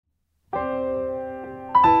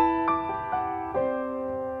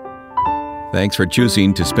Thanks for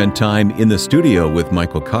choosing to spend time in the studio with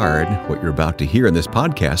Michael Card. What you're about to hear in this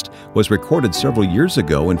podcast was recorded several years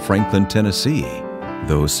ago in Franklin, Tennessee.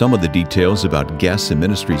 Though some of the details about guests and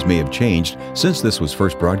ministries may have changed since this was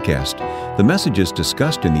first broadcast, the messages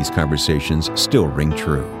discussed in these conversations still ring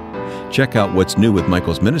true. Check out what's new with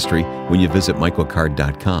Michael's ministry when you visit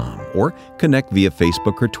michaelcard.com or connect via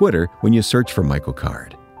Facebook or Twitter when you search for Michael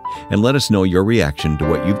Card. And let us know your reaction to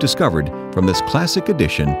what you've discovered from this classic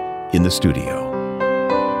edition in the studio.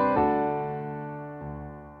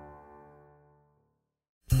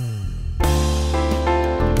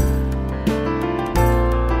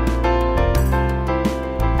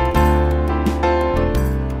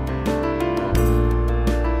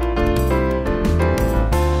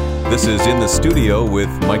 This is In the Studio with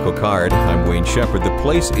Michael Card. I'm Wayne Shepherd. The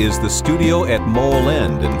place is the studio at Mole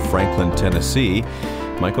End in Franklin, Tennessee.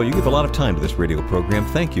 Michael, you give a lot of time to this radio program.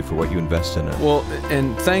 Thank you for what you invest in it. Well,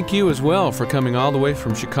 and thank you as well for coming all the way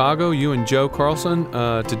from Chicago, you and Joe Carlson,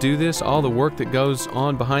 to do this, all the work that goes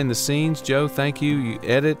on behind the scenes. Joe, thank you. You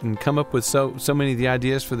edit and come up with so many of the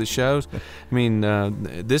ideas for the shows. I mean,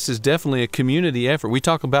 this is definitely a community effort. We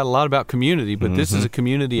talk a lot about community, but this is a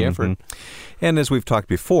community effort. And as we've talked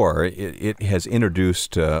before, it has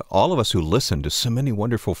introduced all of us who listen to so many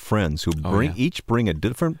wonderful friends who each bring a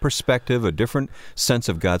different perspective, a different sense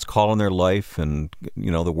of God's call in their life, and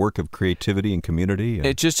the work of creativity and community.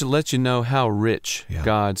 It just to let you know how rich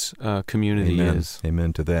God's community is.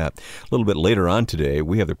 Amen to that. A little bit later on today,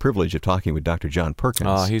 we have the privilege of talking with Dr. John Perkins.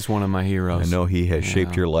 Oh, he's one of my heroes. I know he has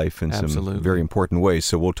shaped your life in some very important ways,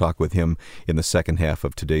 so we'll talk with him in the second half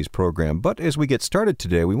of today's program. But as we get started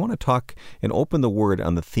today, we want to talk and open the Word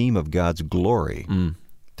on the theme of God's glory.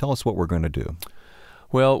 Tell us what we're going to do.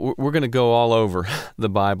 Well, we're going to go all over the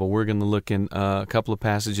Bible. We're going to look in a couple of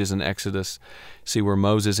passages in Exodus, see where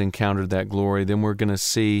Moses encountered that glory. Then we're going to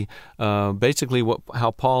see basically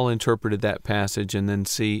how Paul interpreted that passage, and then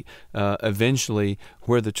see eventually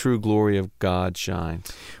where the true glory of God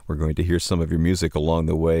shines. We're going to hear some of your music along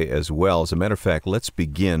the way as well. As a matter of fact, let's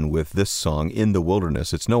begin with this song, In the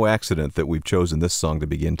Wilderness. It's no accident that we've chosen this song to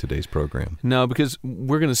begin today's program. No, because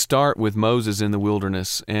we're going to start with Moses in the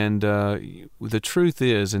wilderness. And the truth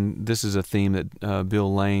is, and this is a theme that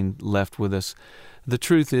Bill Lane left with us, the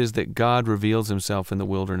truth is that God reveals himself in the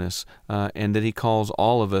wilderness, and that he calls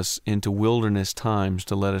all of us into wilderness times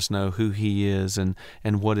to let us know who he is and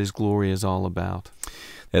what his glory is all about.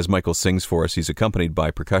 As Michael sings for us, he's accompanied by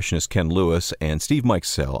percussionist Ken Lewis and Steve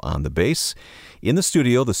Mikesell on the bass. In the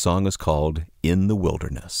studio, the song is called In the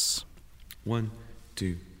Wilderness. 1,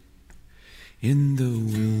 2. In the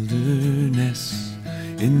wilderness,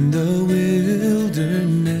 in the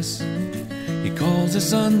wilderness, he calls his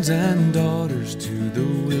sons and daughters to the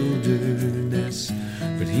wilderness.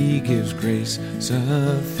 But he gives grace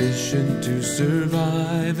sufficient to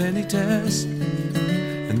survive any test.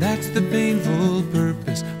 And that's the painful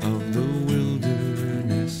purpose of the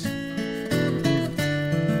wilderness.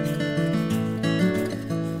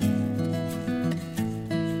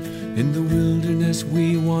 In the wilderness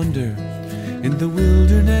we wander, in the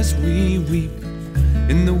wilderness we weep,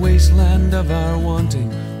 in the wasteland of our wanting,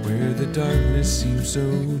 where the darkness seems so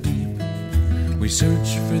deep. We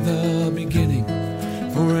search for the beginning,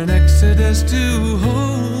 for an exodus to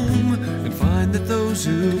home, and find that those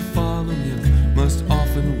who follow him must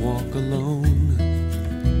often walk alone.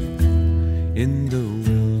 In the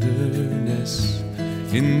wilderness,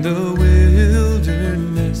 in the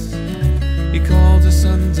wilderness, he calls his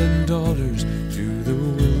sons and daughters to the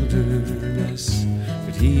wilderness.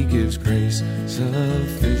 But he gives grace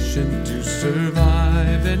sufficient to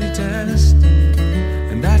survive any test.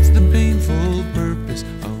 And that's the painful purpose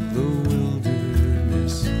of the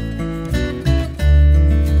wilderness.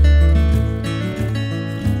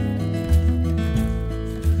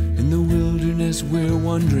 In the wilderness we're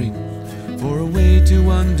wondering for a way to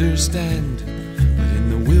understand. But in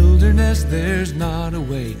the wilderness there's not a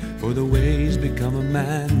way, for the way's become a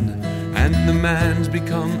man, and the man's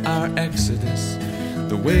become our exodus,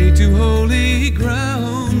 the way to holy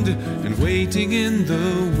ground. And waiting in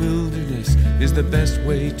the wilderness is the best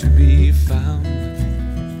way to be found.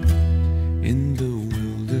 In the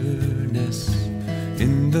wilderness,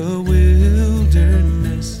 in the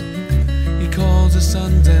wilderness, he calls his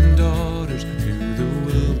sons and daughters to the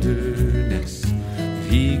wilderness.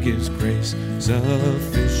 He gives grace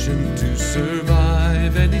sufficient to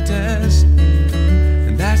survive any test.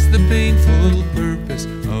 And that's the painful purpose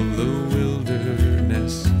of the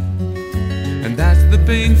wilderness. And that's the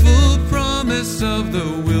painful promise of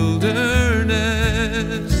the wilderness.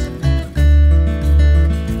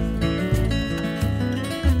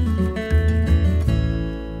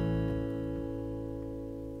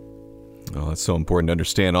 it's so important to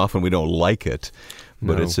understand. Often we don't like it,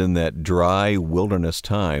 but No. it's in that dry wilderness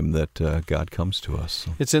time that God comes to us.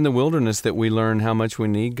 It's in the wilderness that we learn how much we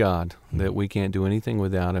need God, that we can't do anything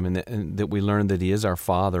without Him, and that we learn that He is our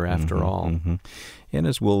Father after all. And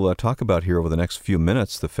as we'll talk about here over the next few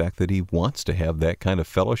minutes, the fact that He wants to have that kind of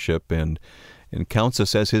fellowship and counts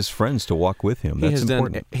us as His friends to walk with Him. That's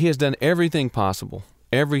important. He has done everything possible,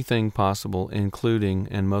 including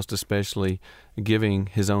and most especially giving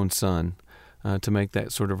His own Son to make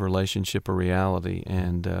that sort of relationship a reality.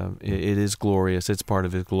 And it is glorious. It's part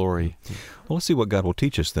of His glory. Well, let's see what God will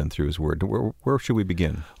teach us then through His Word. Where should we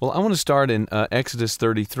begin? Well, I want to start in Exodus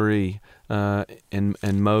 33 and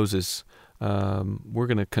Moses. We're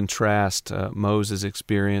going to contrast Moses'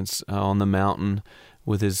 experience on the mountain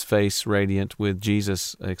with his face radiant with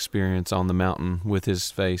Jesus' experience on the mountain with his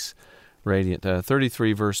face radiant.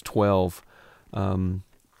 33 verse 12,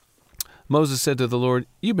 Moses said to the Lord,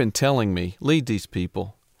 "You've been telling me, lead these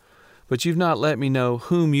people, but you've not let me know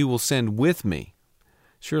whom you will send with me.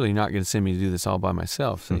 Surely you're not going to send me to do this all by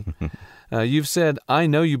myself, see? You've said, I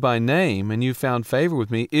know you by name, and you've found favor with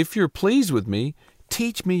me. If you're pleased with me,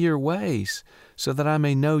 teach me your ways, so that I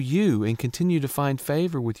may know you and continue to find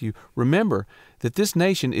favor with you. Remember that this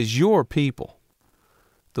nation is your people."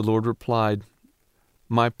 The Lord replied,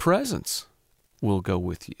 "My presence will go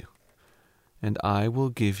with you, and I will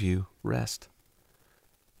give you rest."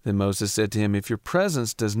 Then Moses said to him, "If your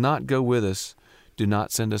presence does not go with us, do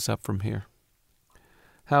not send us up from here.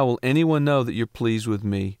 How will anyone know that you're pleased with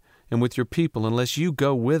me and with your people unless you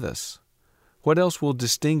go with us? What else will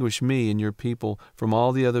distinguish me and your people from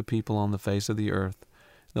all the other people on the face of the earth?"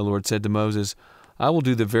 The Lord said to Moses, "I will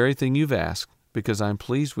do the very thing you've asked, because I'm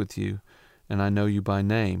pleased with you, and I know you by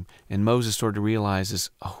name." And Moses sort of realizes,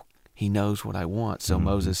 he knows what I want. So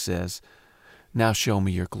Moses says, "Now show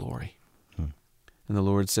me your glory." And the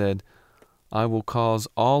Lord said, "I will cause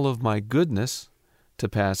all of my goodness to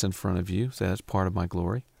pass in front of you," so that's part of my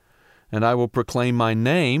glory, "and I will proclaim my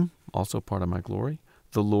name," also part of my glory,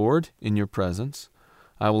 "the Lord in your presence.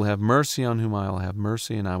 I will have mercy on whom I will have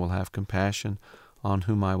mercy, and I will have compassion on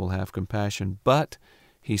whom I will have compassion. But,"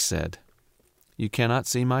 he said, "you cannot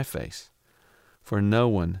see my face, for no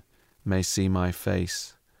one may see my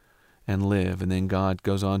face and live." And then God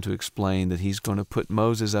goes on to explain that He's going to put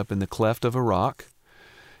Moses up in the cleft of a rock,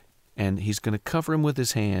 and He's going to cover him with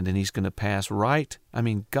His hand, and He's going to pass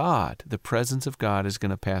God, the presence of God is going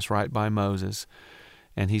to pass right by Moses,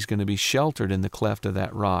 and he's going to be sheltered in the cleft of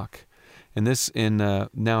that rock. And this now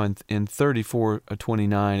in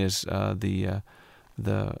 34:29 is the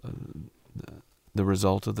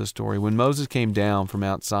result of the story. When Moses came down from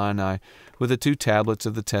Mount Sinai with the 2 tablets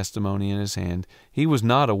of the testimony in his hand, he was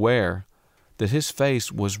not aware that his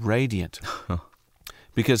face was radiant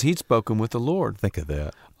because he'd spoken with the Lord. Think of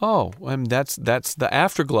that. That's the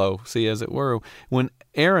afterglow, see, as it were. When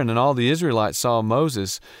Aaron and all the Israelites saw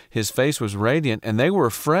Moses, his face was radiant, and they were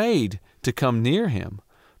afraid to come near him.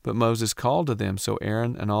 But Moses called to them, so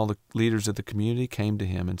Aaron and all the leaders of the community came to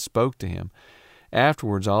him and spoke to him.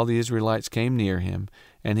 Afterwards, all the Israelites came near him,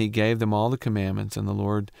 and he gave them all the commandments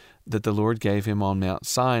that the Lord gave him on Mount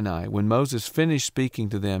Sinai. When Moses finished speaking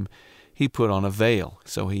to them, he put on a veil.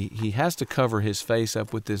 So he has to cover his face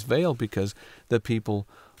up with this veil because the people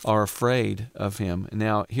are afraid of him.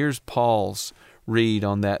 Now, here's Paul's read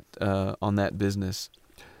on that business.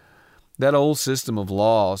 That old system of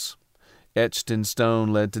laws etched in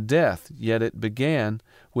stone led to death, yet it began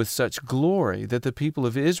with such glory that the people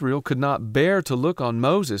of Israel could not bear to look on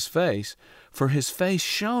Moses' face, for his face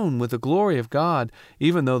shone with the glory of God,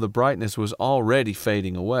 even though the brightness was already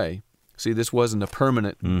fading away. See, this wasn't a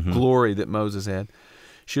permanent glory that Moses had.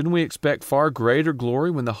 Shouldn't we expect far greater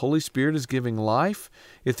glory when the Holy Spirit is giving life?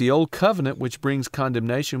 If the old covenant, which brings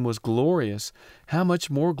condemnation, was glorious, how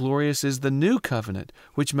much more glorious is the new covenant,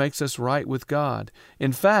 which makes us right with God?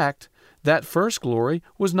 In fact, that first glory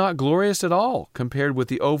was not glorious at all compared with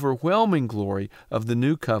the overwhelming glory of the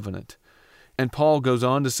new covenant. And Paul goes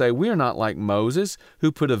on to say, we are not like Moses,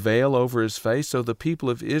 who put a veil over his face so the people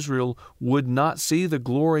of Israel would not see the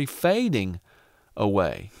glory fading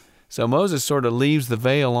away. So Moses sort of leaves the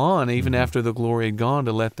veil on even after the glory had gone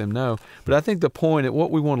to let them know. But I think the point at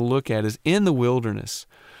what we want to look at is in the wilderness,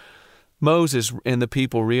 Moses and the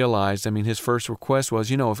people realized, his first request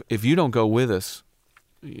was, if you don't go with us,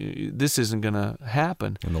 this isn't going to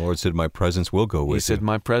happen. And the Lord said, my presence will go with you. He said,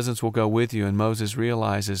 my presence will go with you. And Moses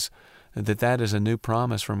realizes that is a new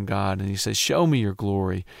promise from God. And he says, show me your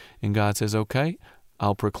glory. And God says, okay,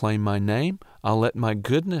 I'll proclaim my name. I'll let my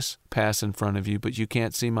goodness pass in front of you, but you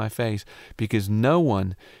can't see my face because no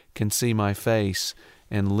one can see my face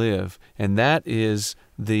and live. And that is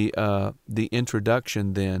the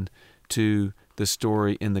introduction then to the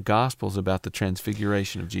story in the Gospels about the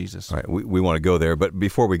transfiguration of Jesus. All right, we want to go there, but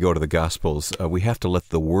before we go to the Gospels, we have to let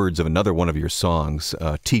the words of another one of your songs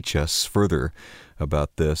teach us further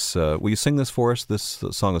about this. Will you sing this for us? This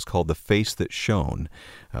song is called The Face That Shone.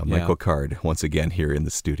 Michael Card, once again here in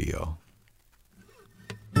the studio.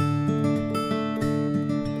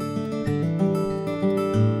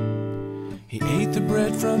 He ate the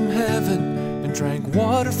bread from heaven and drank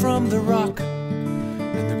water from the rock,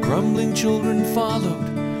 and the grumbling children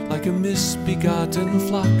followed like a misbegotten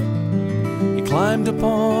flock. He climbed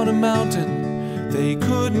upon a mountain they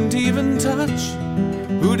couldn't even touch.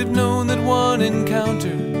 Who'd have known that one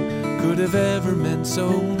encounter could have ever meant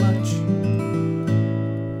so much?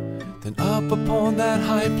 Then up upon that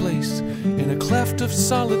high place, in a cleft of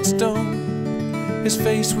solid stone, his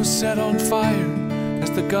face was set on fire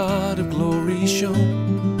as the God of glory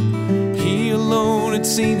shone. He alone had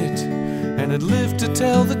seen it and had lived to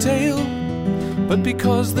tell the tale, but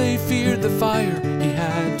because they feared the fire, he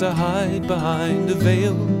had to hide behind a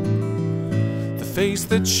veil. The face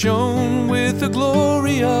that shone with the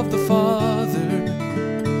glory of the Father,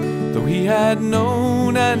 though he had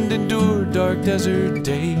known and endured dark desert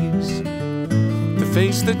days. The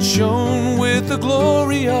face that shone with the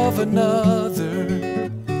glory of another,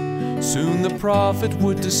 soon the prophet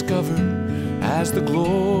would discover as the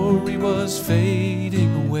glory was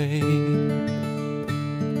fading away.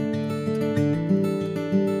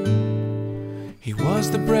 He was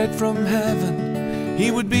the bread from heaven,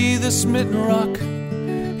 he would be the smitten rock.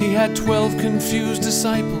 He had 12 confused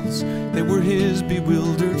disciples, they were his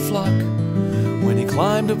bewildered flock. When he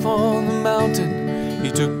climbed upon the mountain, he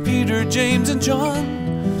took Peter, James, and John,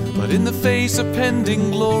 but in the face of pending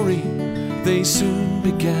glory, they soon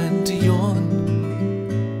began to yawn.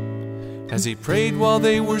 As he prayed while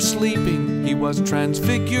they were sleeping, he was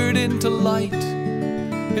transfigured into light,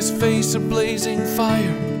 his face a blazing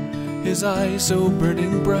fire, his eyes so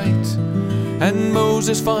burning bright. And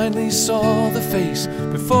Moses finally saw the face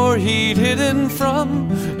before he'd hidden from,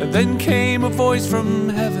 and then came a voice from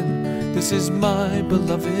heaven, "This is my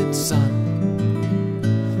beloved Son."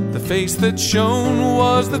 The face that shone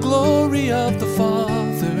was the glory of the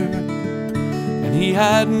Father, and he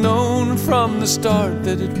had known from the start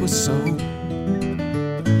that it was so.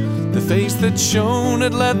 The face that shone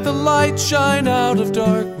had let the light shine out of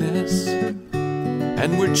darkness,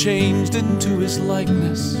 and we're changed into his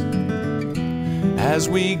likeness as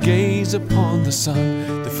we gaze upon the Son.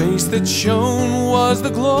 The face that shone was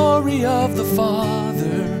the glory of the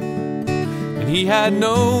Father, and he had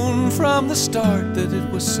known from the start that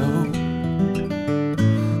it was so.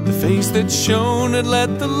 The face that shone had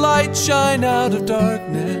let the light shine out of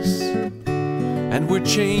darkness, and we're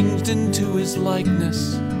changed into his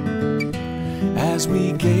likeness as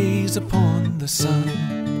we gaze upon the Son.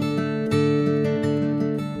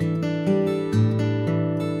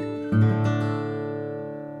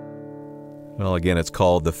 Well, again, it's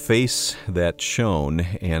called The Face That Shone,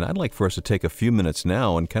 and I'd like for us to take a few minutes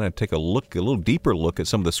now and kind of take a little deeper look at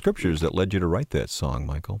some of the scriptures that led you to write that song,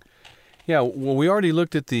 Michael. Yeah, well, we already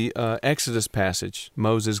looked at the Exodus passage,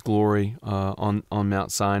 Moses' glory on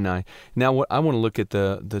Mount Sinai. Now, I want to look at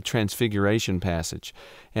the Transfiguration passage,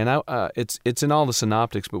 and it's in all the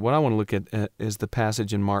synoptics. But what I want to look at is the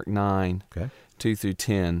passage in Mark 9, 2 through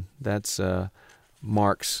 10. That's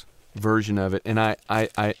Mark's version of it, and I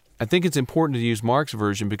think it's important to use Mark's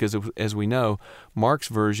version because, as we know, Mark's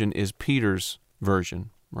version is Peter's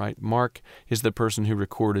version. Right? Mark is the person who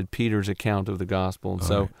recorded Peter's account of the gospel, and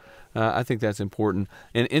so. I think that's important.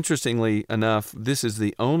 And interestingly enough, this is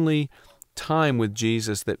the only time with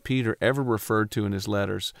Jesus that Peter ever referred to in his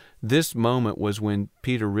letters. This moment was when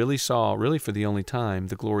Peter really saw, really for the only time,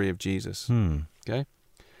 the glory of Jesus. Okay?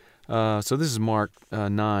 So this is Mark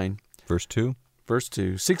 9. Verse 2? Verse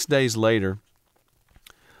 2. 6 days later,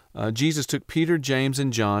 Jesus took Peter, James,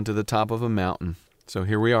 and John to the top of a mountain. So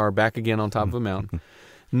here we are, back again on top of a mountain.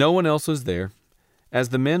 No one else was there. As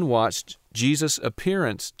the men watched, Jesus'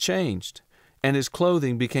 appearance changed, and his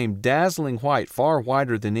clothing became dazzling white, far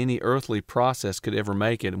whiter than any earthly process could ever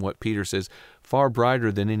make it, and what Peter says, far brighter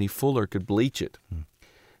than any fuller could bleach it.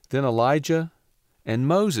 Then Elijah and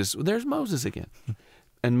Moses, there's Moses again,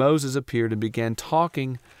 and Moses appeared and began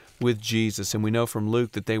talking with Jesus, and we know from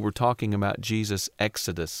Luke that they were talking about Jesus'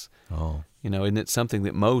 exodus. Oh. You know, isn't it something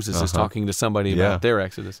that Moses is talking to somebody about their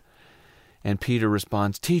exodus? And Peter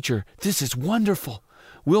responds, "Teacher, this is wonderful.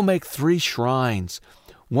 We'll make 3 shrines,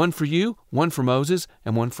 One for you, one for Moses,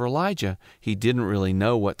 and one for Elijah. He didn't really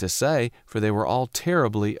know what to say, for they were all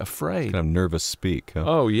terribly afraid. Kind of nervous speak, huh?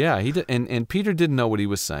 Oh, yeah. And Peter didn't know what he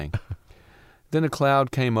was saying. Then a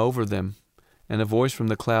cloud came over them, and a voice from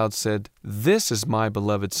the cloud said, "This is my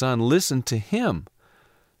beloved Son. Listen to him."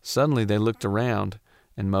 Suddenly they looked around,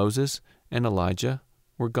 and Moses and Elijah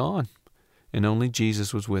were gone, and only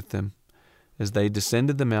Jesus was with them. As they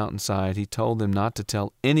descended the mountainside, he told them not to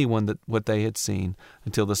tell anyone what they had seen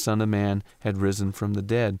until the Son of Man had risen from the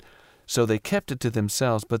dead. So they kept it to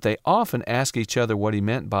themselves, but they often asked each other what he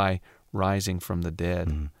meant by rising from the dead.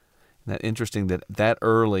 Isn't that interesting that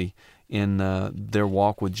early in their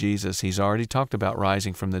walk with Jesus, he's already talked about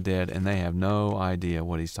rising from the dead, and they have no idea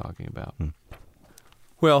what he's talking about.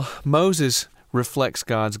 Well, Moses reflects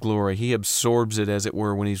God's glory. He absorbs it, as it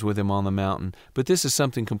were, when he's with him on the mountain. But this is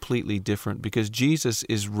something completely different because Jesus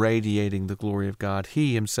is radiating the glory of God.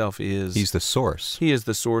 He himself is. He's the source. He is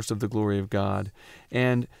the source of the glory of God.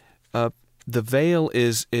 And the veil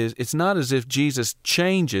is it's not as if Jesus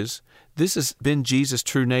changes. This has been Jesus'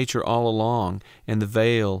 true nature all along, and the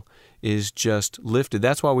veil is just lifted.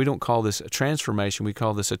 That's why we don't call this a transformation. We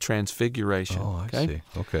call this a transfiguration. Oh, I see.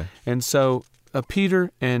 Okay. And so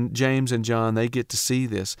Peter and James and John, they get to see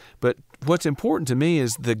this. But what's important to me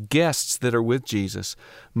is the guests that are with Jesus.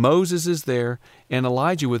 Moses is there and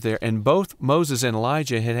Elijah was there. And both Moses and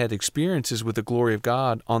Elijah had had experiences with the glory of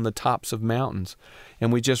God on the tops of mountains.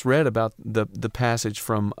 And we just read about the passage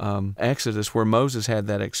from Exodus where Moses had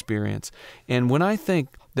that experience. And when I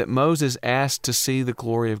think that Moses asked to see the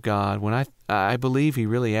glory of God, when I believe he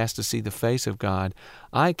really asked to see the face of God,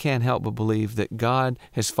 I can't help but believe that God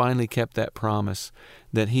has finally kept that promise,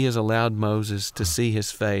 that he has allowed Moses to see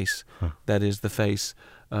his face, that is the face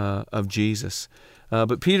of Jesus.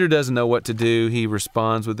 But Peter doesn't know what to do. He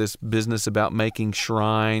responds with this business about making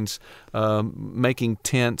shrines, making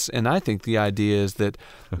tents. And I think the idea is that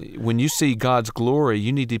when you see God's glory,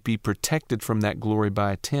 you need to be protected from that glory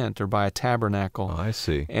by a tent or by a tabernacle. Oh, I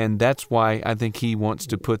see. And that's why I think he wants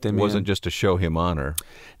to put them in. It wasn't just to show him honor.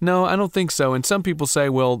 No, I don't think so. And some people say,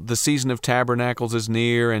 well, the season of tabernacles is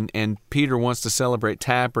near, and Peter wants to celebrate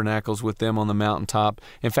tabernacles with them on the mountaintop.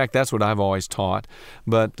 In fact, that's what I've always taught.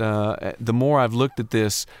 But the more I've looked at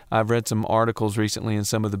this, I've read some articles recently in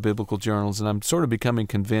some of the biblical journals, and I'm sort of becoming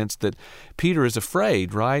convinced that Peter is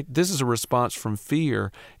afraid, right? This is a response from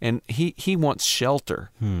fear, and he wants shelter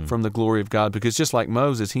from the glory of God, because just like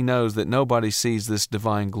Moses, he knows that nobody sees this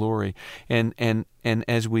divine glory. And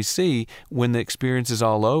as we see, when the experience is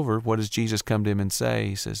all over, what does Jesus come to him and say?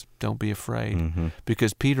 He says, don't be afraid,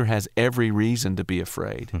 because Peter has every reason to be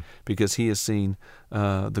afraid, because he has seen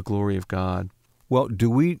the glory of God. Well, do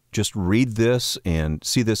we just read this and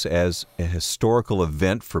see this as a historical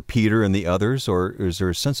event for Peter and the others, or is there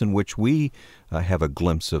a sense in which we have a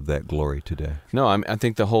glimpse of that glory today? No, I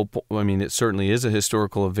think it certainly is a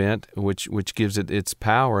historical event, which gives it its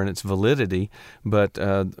power and its validity, but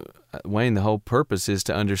Wayne, the whole purpose is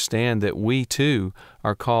to understand that we too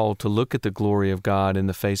are called to look at the glory of God in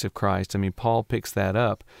the face of Christ. I mean, Paul picks that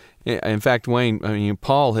up. In fact, Wayne,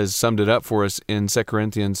 Paul has summed it up for us in 2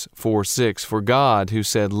 Corinthians 4:6. For God, who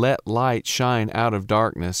said, "Let light shine out of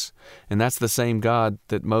darkness," and that's the same God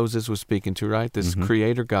that Moses was speaking to, right? This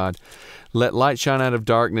Creator God. "Let light shine out of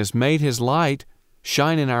darkness," made His light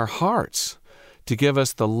shine in our hearts to give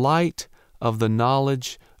us the light of the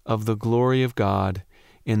knowledge of the glory of God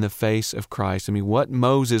in the face of Christ. I mean, what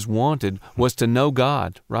Moses wanted was to know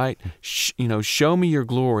God, right? Show me your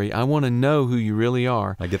glory. I want to know who you really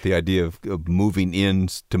are. I get the idea of moving in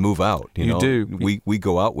to move out. You know? Do. We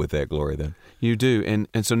go out with that glory then. You do.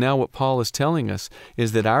 And so now what Paul is telling us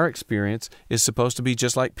is that our experience is supposed to be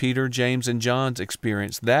just like Peter, James, and John's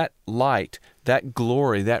experience. That light, that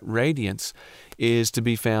glory, that radiance is to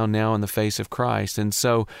be found now in the face of Christ. And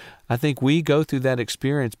so I think we go through that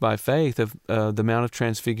experience by faith of the Mount of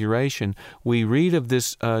Transfiguration. We read of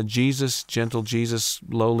this Jesus, gentle Jesus,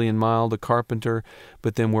 lowly and mild, the carpenter,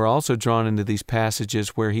 but then we're also drawn into these passages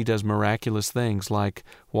where he does miraculous things like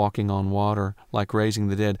walking on water, like raising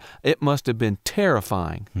the dead. It must have been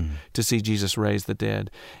terrifying to see Jesus raise the dead.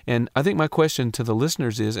 And I think my question to the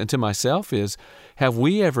listeners is, and to myself is, have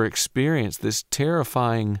we ever experienced this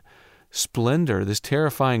terrifying splendor, this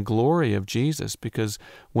terrifying glory of Jesus? Because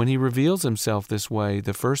when he reveals himself this way,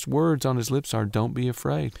 the first words on his lips are, "Don't be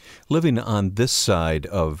afraid." Living on this side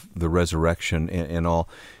of the resurrection and all,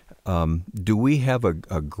 do we have a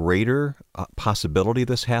greater possibility of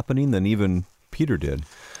this happening than even Peter did?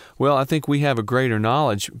 Well, I think we have a greater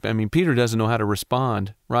knowledge. I mean, Peter doesn't know how to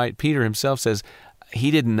respond, right? Peter himself says,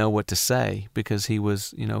 he didn't know what to say because he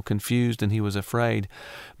was, confused and he was afraid.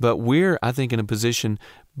 But we're, I think, in a position,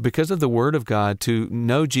 because of the Word of God, to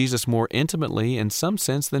know Jesus more intimately in some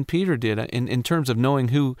sense than Peter did in terms of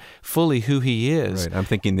knowing fully who he is. Right. I'm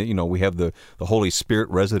thinking that, we have the Holy Spirit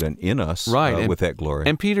resident in us, right, with that glory.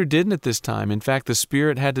 And Peter didn't at this time. In fact, the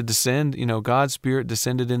Spirit had to descend, God's Spirit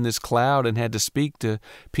descended in this cloud and had to speak to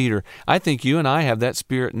Peter. I think you and I have that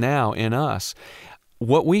Spirit now in us.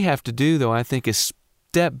 What we have to do, though, I think, is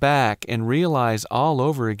step back and realize all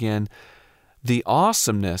over again the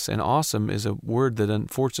awesomeness, and awesome is a word that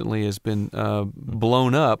unfortunately has been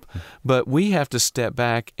blown up, but we have to step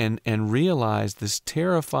back and realize this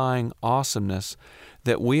terrifying awesomeness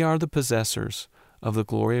that we are the possessors of the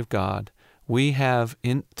glory of God. We have,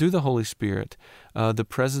 through the Holy Spirit, the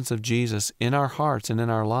presence of Jesus in our hearts and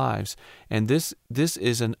in our lives. And this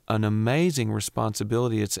is an amazing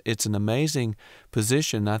responsibility. It's an amazing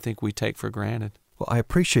position I think we take for granted. Well, I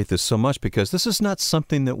appreciate this so much because this is not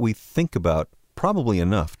something that we think about probably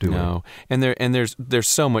enough, do we? No, and there's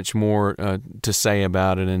so much more to say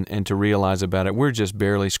about it and to realize about it. We're just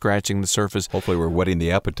barely scratching the surface. Hopefully we're whetting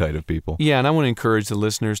the appetite of people. Yeah, and I want to encourage the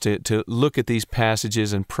listeners to look at these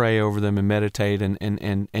passages and pray over them and meditate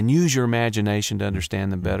and use your imagination to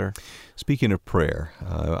understand them better. Speaking of prayer,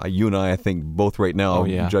 you and I think both right now,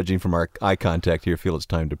 judging from our eye contact here, feel it's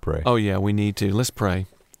time to pray. Oh yeah, we need to. Let's pray.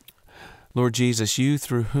 Lord Jesus, you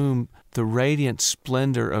through whom the radiant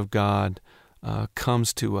splendor of God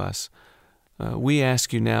comes to us, we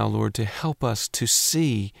ask you now, Lord, to help us to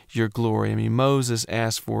see your glory. I mean, Moses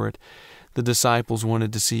asked for it. The disciples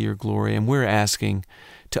wanted to see your glory, and we're asking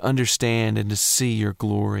to understand and to see your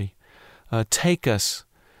glory. Take us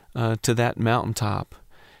to that mountaintop.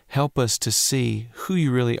 Help us to see who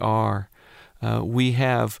you really are. We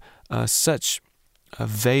have such a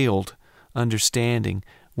veiled understanding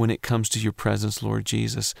when it comes to your presence, Lord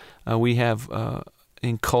Jesus. We have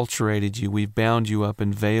enculturated you. We've bound you up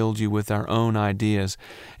and veiled you with our own ideas.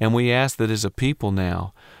 And we ask that as a people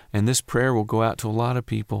now, and this prayer will go out to a lot of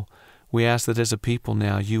people, we ask that as a people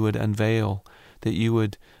now you would unveil, that you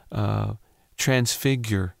would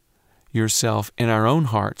transfigure yourself in our own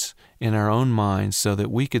hearts, in our own minds, so that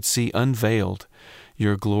we could see unveiled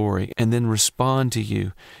your glory and then respond to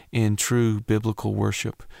you in true biblical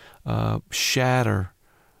worship. Shatter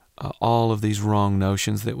all of these wrong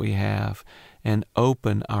notions that we have and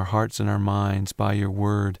open our hearts and our minds by your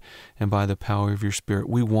word and by the power of your Spirit.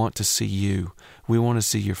 We want to see you. We want to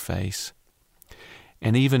see your face.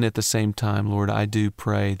 And even at the same time, Lord, I do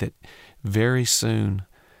pray that very soon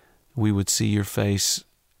we would see your face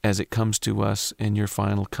as it comes to us in your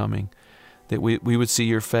final coming, that we would see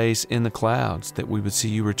your face in the clouds, that we would see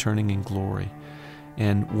you returning in glory.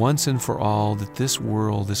 And once and for all, that this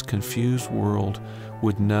world, this confused world,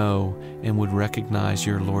 would know and would recognize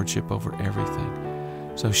your lordship over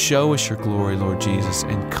everything. So show us your glory, Lord Jesus,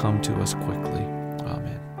 and come to us quickly.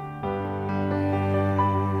 Amen.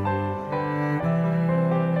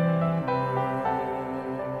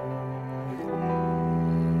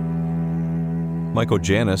 Michael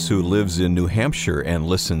Janis, who lives in New Hampshire and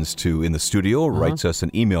listens to In the Studio, writes us an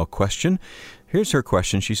email question. Here's her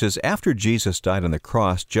question. She says, after Jesus died on the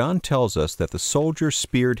cross, John tells us that the soldier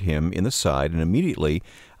speared him in the side and immediately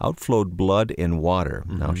outflowed blood and water.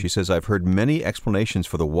 Mm-hmm. Now, she says, I've heard many explanations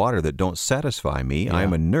for the water that don't satisfy me. Yeah. I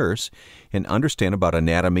am a nurse and understand about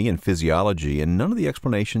anatomy and physiology, and none of the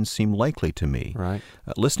explanations seem likely to me. Right.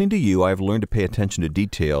 Listening to you, I've learned to pay attention to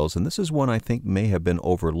details, and this is one I think may have been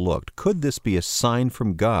overlooked. Could this be a sign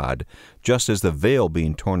from God, just as the veil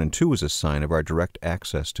being torn in two is a sign of our direct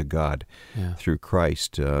access to God through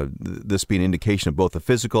Christ? This being an indication of both the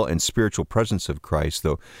physical and spiritual presence of Christ,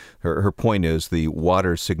 though her point is the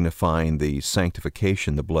water signifying the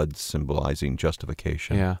sanctification, the blood symbolizing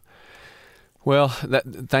justification. Yeah. Well,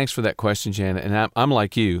 thanks for that question, Janet. And I'm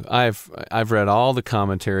like you. I've read all the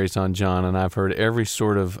commentaries on John, and I've heard every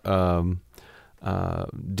sort of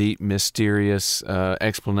deep, mysterious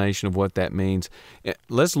explanation of what that means.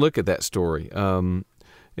 Let's look at that story.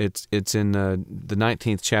 It's in the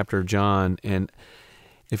 19th chapter of John, and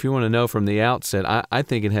if you want to know from the outset, I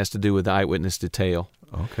think it has to do with the eyewitness detail.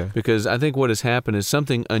 Okay. Because I think what has happened is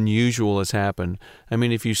something unusual has happened. I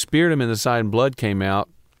mean, if you speared him in the side and blood came out,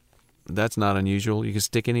 that's not unusual. You can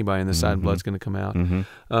stick anybody in the side and blood's going to come out.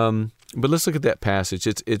 Mm-hmm. But let's look at that passage.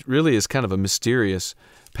 It really is kind of a mysterious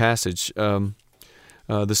passage. The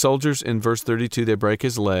soldiers in verse 32, they break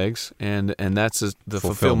his legs, and that's the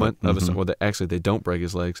fulfillment of a sign. Well, actually, they don't break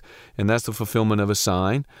his legs, and that's the fulfillment of a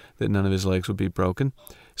sign that none of his legs would be broken.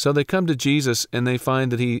 So they come to Jesus, and they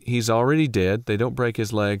find that he's already dead. They don't break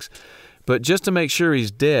his legs. But just to make sure he's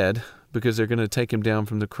dead, because they're going to take him down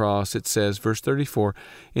from the cross. It says, verse 34,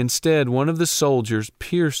 instead, one of the soldiers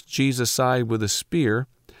pierced Jesus' side with a spear,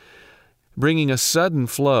 bringing a sudden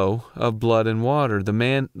flow of blood and water. The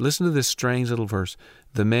man, listen to this strange little verse,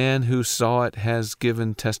 the man who saw it has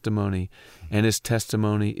given testimony, and his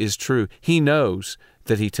testimony is true. He knows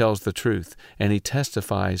that he tells the truth, and he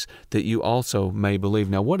testifies that you also may believe.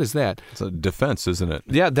 Now, what is that? It's a defense, isn't it?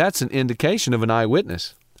 Yeah, that's an indication of an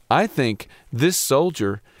eyewitness. I think this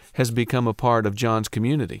soldier has become a part of John's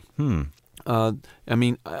community.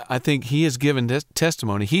 I think he has given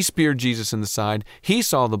testimony. He speared Jesus in the side. He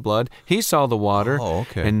saw the blood. He saw the water. Oh,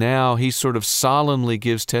 okay. And now he sort of solemnly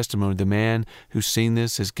gives testimony. The man who's seen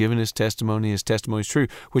this has given his testimony. His testimony is true,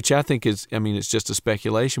 which I think is, it's just a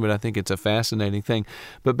speculation, but I think it's a fascinating thing.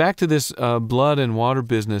 But back to this blood and water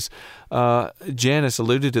business, Janice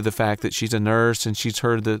alluded to the fact that she's a nurse and she's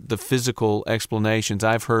heard the physical explanations.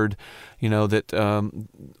 I've heard, that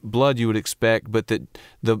blood you would expect, but that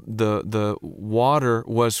the water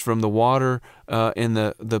was from the water in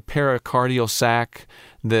the pericardial sac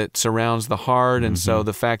that surrounds the heart, and so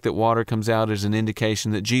the fact that water comes out is an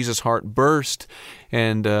indication that Jesus' heart burst,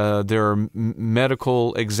 and there are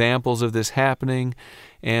medical examples of this happening.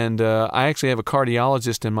 And I actually have a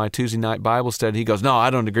cardiologist in my Tuesday night Bible study. He goes, no,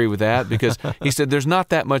 I don't agree with that, because he said there's not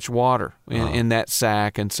that much water in that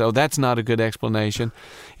sac, and so that's not a good explanation.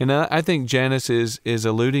 And I think Janice is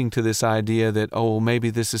alluding to this idea that,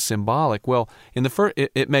 maybe this is symbolic. Well, in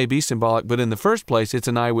the it may be symbolic, but in the first place, it's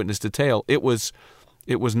an eyewitness detail. It was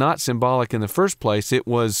not symbolic in the first place. It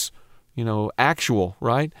was actual,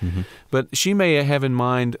 right? But she may have in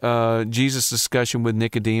mind Jesus' discussion with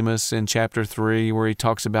Nicodemus in chapter 3, where he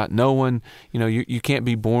talks about no one, you can't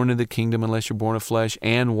be born of the kingdom unless you're born of flesh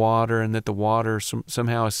and water, and that the water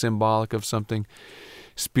somehow is symbolic of something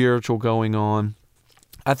spiritual going on.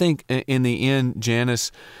 I think in the end,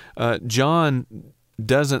 Janice, John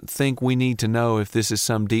doesn't think we need to know if this is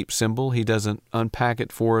some deep symbol. He doesn't unpack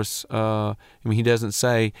it for us. He doesn't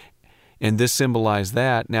say, and this symbolized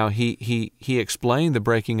that. Now, he explained the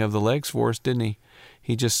breaking of the legs for us, didn't he?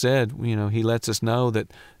 He just said, he lets us know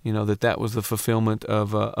that, that was the fulfillment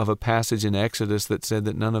of a passage in Exodus that said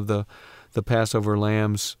that none of the Passover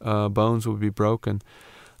lamb's bones would be broken.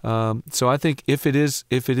 So I think if it is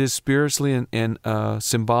spiritually and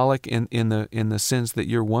symbolic in the sense that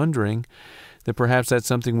you're wondering, that perhaps that's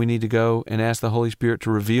something we need to go and ask the Holy Spirit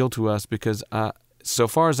to reveal to us, because so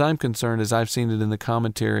far as I'm concerned, as I've seen it in the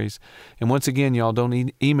commentaries, and once again, y'all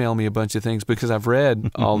don't email me a bunch of things because I've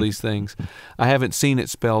read all these things. I haven't seen it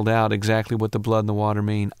spelled out exactly what the blood and the water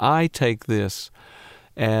mean. I take this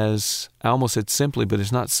as, I almost said simply, but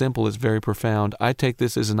it's not simple, it's very profound. I take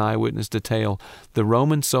this as an eyewitness detail. The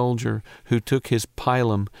Roman soldier who took his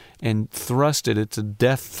pilum and thrust it, it's a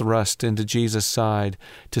death thrust into Jesus' side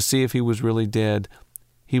to see if he was really dead.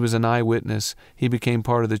 He was an eyewitness. He became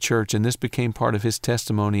part of the church, and this became part of his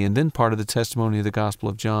testimony, and then part of the testimony of the Gospel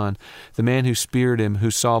of John. The man who speared him,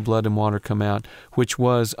 who saw blood and water come out, which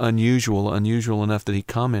was unusual enough that he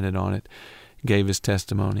commented on it, gave his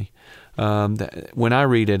testimony. When I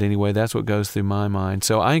read it anyway, that's what goes through my mind.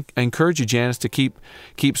 So I encourage you, Janice, to keep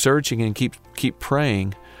searching and keep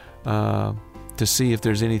praying to see if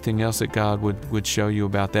there's anything else that God would show you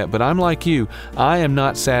about that. But I'm like you. I am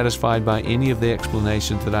not satisfied by any of the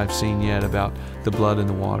explanations that I've seen yet about the blood and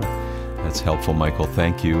the water. That's helpful, Michael.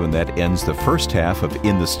 Thank you. And that ends the first half of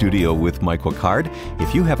In the Studio with Michael Card.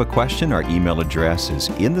 If you have a question, our email address is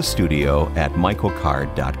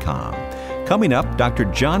inthestudio@michaelcard.com. Coming up, Dr.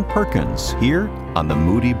 John Perkins here on the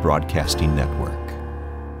Moody Broadcasting Network.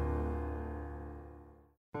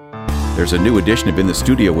 There's a new edition of In the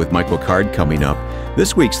Studio with Michael Card coming up.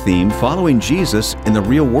 This week's theme, Following Jesus in the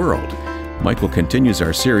Real World. Michael continues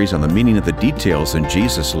our series on the meaning of the details in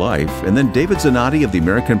Jesus' life, and then David Zanotti of the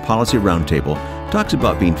American Policy Roundtable talks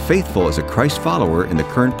about being faithful as a Christ follower in the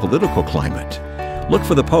current political climate. Look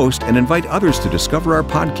for the post and invite others to discover our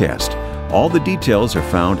podcast. All the details are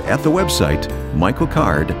found at the website,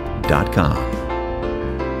 michaelcard.com.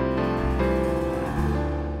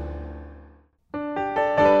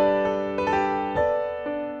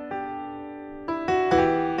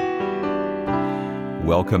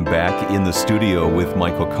 Welcome back in the studio with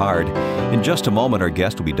Michael Card. In just a moment, our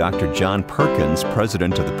guest will be Dr. John Perkins,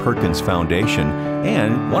 president of the Perkins Foundation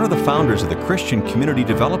and one of the founders of the Christian Community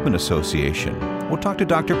Development Association. We'll talk to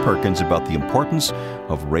Dr. Perkins about the importance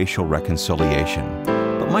of racial reconciliation.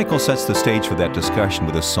 But Michael sets the stage for that discussion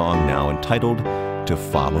with a song now entitled To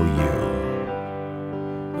Follow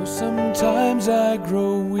You. Sometimes I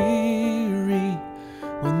grow weary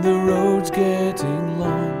when the road's getting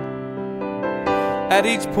long. At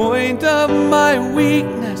each point of my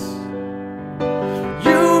weakness,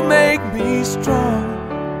 make me strong.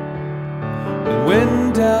 And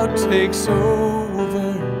when doubt takes over,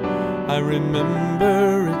 I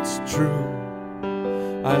remember it's true.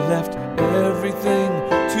 I left everything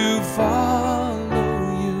to follow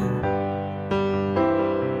you.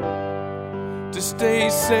 To stay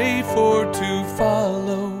safe or to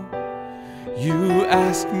follow, you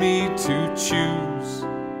asked me to choose.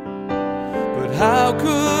 But how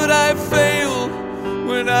could I fail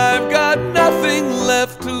when I've got nothing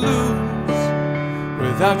left to lose?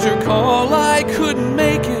 Without your call I couldn't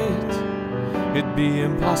make it. It'd be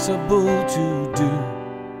impossible to do,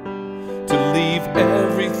 to leave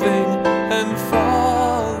everything and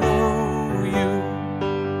follow you.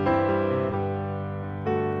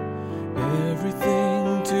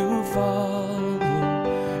 Everything to follow,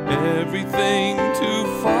 everything to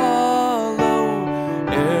follow,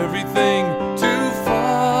 everything to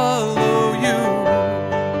follow you.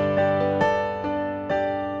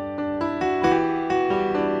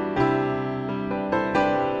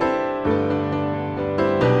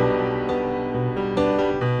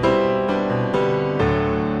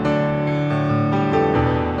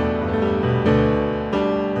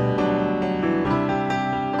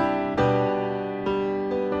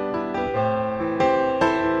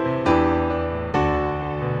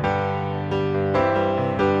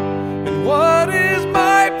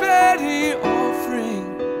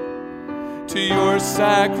 To your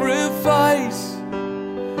sacrifice,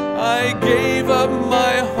 I gave up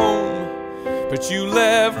my home, but you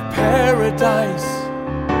left paradise.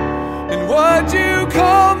 And what you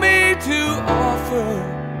call me to offer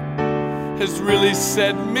has really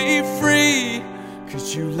set me free,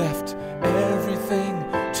 'cause you left everything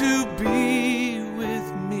to be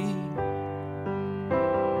with me.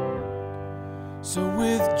 So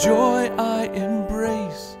with joy I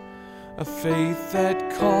embrace a faith that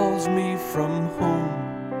calls me from home,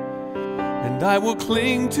 and I will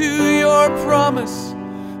cling to your promise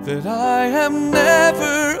that I am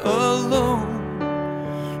never alone.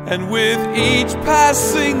 And with each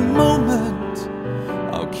passing moment,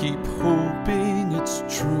 I'll keep hoping it's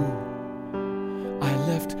true. I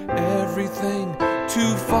left everything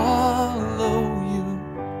to follow you.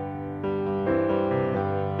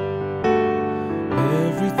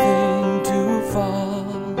 Everything to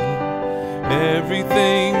follow,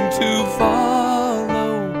 everything to follow,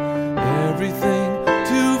 everything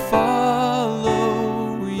to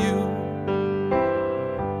follow you.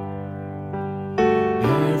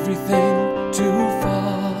 Everything to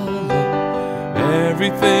follow,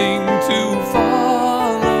 everything to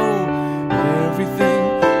follow, everything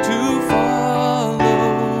to follow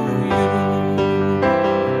you.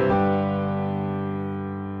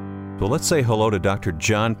 Well, let's say hello to Dr.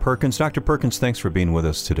 John Perkins. Dr. Perkins, thanks for being with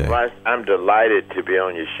us today. Well, I'm delighted to be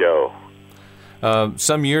on your show.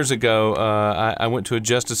 Some years ago, I went to a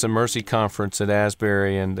Justice and Mercy conference at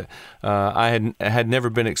Asbury, and I had never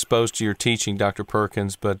been exposed to your teaching, Dr.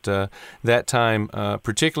 Perkins, but that time,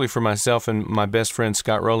 particularly for myself and my best friend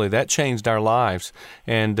Scott Rowley, that changed our lives.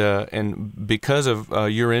 And because of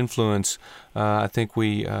your influence, I think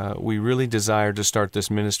we really desire to start this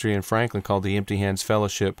ministry in Franklin called the Empty Hands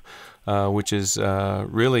Fellowship, which is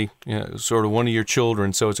really sort of one of your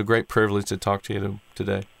children. So it's a great privilege to talk to you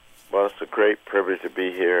today. Well, it's a great privilege to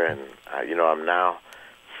be here, and I'm now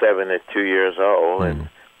 72 years old and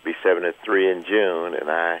be 73 in June, and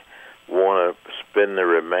I want to spend the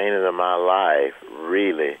remainder of my life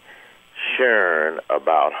really sharing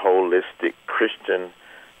about holistic Christian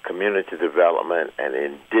community development and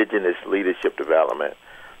indigenous leadership development,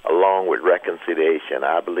 along with reconciliation.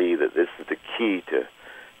 I believe that this is the key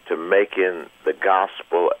to making the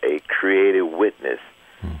gospel a creative witness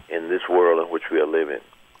in this world in which we are living.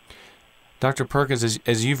 Dr. Perkins,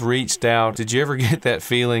 as you've reached out, did you ever get that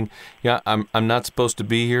feeling, I'm not supposed to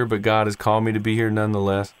be here, but God has called me to be here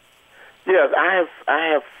nonetheless? Yes, I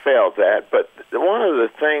have felt that, but one of the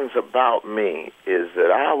things about me is that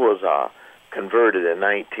I was converted in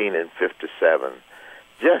 1957,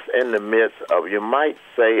 just in the midst of, you might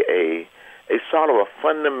say, a sort of a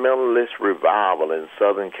fundamentalist revival in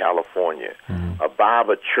Southern California, a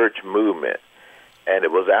Bible church movement. And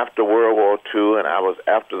it was after World War II, and I was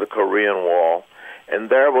after the Korean War,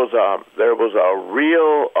 and there was a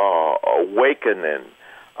real awakening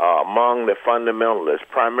among the fundamentalists,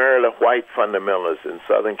 primarily white fundamentalists in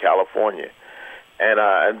Southern California,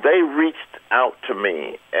 and they reached out to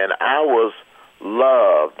me, and I was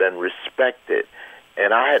loved and respected,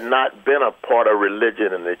 and I had not been a part of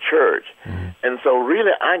religion in the church, and so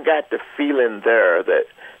really I got the feeling there that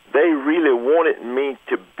they really wanted me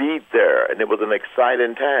to be there, and it was an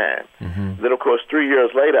exciting time. Then, of course, 3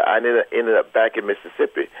 years later, I ended up back in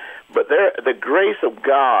Mississippi. But the grace of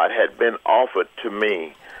God had been offered to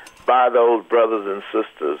me by those brothers and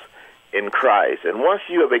sisters in Christ. And once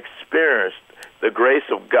you have experienced the grace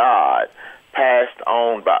of God passed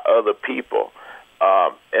on by other people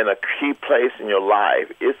in a key place in your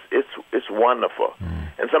life, it's wonderful.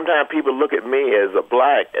 And sometimes people look at me as a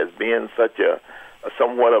black as being such a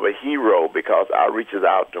somewhat of a hero because I reaches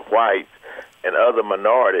out to whites and other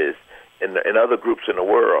minorities in other groups in the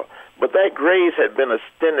world. But that grace had been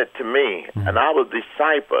extended to me, and I was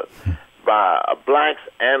discipled by blacks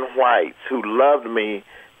and whites who loved me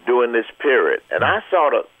during this period. And I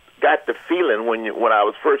sort of got the feeling when I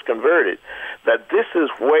was first converted that this is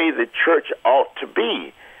the way the church ought to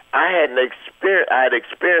be. I had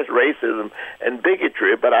experienced racism and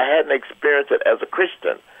bigotry, but I hadn't experienced it as a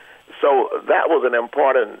Christian. So that was an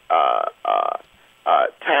important time.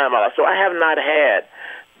 So I have not had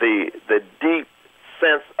the deep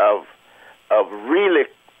sense of really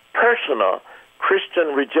personal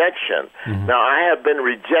Christian rejection. Now, I have been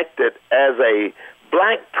rejected as a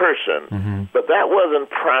black person, but that wasn't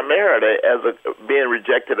primarily as being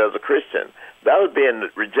rejected as a Christian. That was being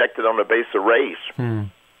rejected on the basis of race.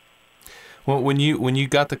 Well, when you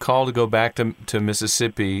got the call to go back to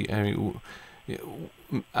Mississippi,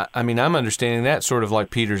 I mean, I'm understanding that sort of like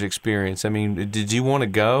Peter's experience. I mean, did you want to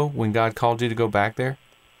go when God called you to go back there?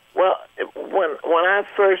 Well, when I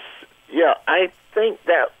first, I think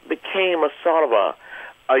that became a sort of a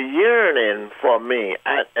yearning for me.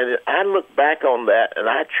 And I look back on that and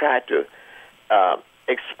I try to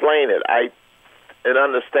explain it and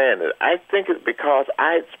understand it. I think it's because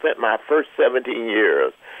I had spent my first 17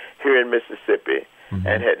 years here in Mississippi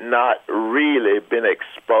and had not really been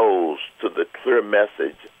exposed to the clear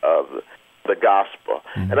message of the gospel.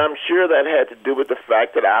 And I'm sure that had to do with the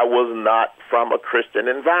fact that I was not from a Christian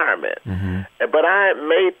environment. But I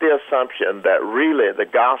made the assumption that really the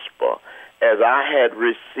gospel, as I had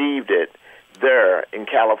received it there in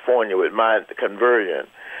California with my conversion,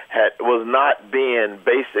 was not being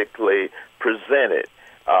basically presented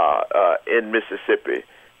in Mississippi.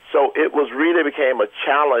 So it really became a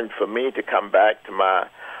challenge for me to come back to my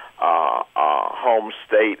home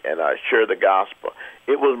state and share the gospel.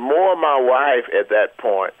 It was more my wife at that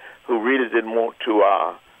point who really didn't want to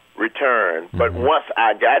return. But once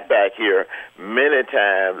I got back here, many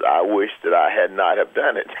times I wished that I had not have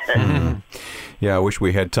done it. Yeah, I wish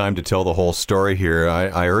we had time to tell the whole story here.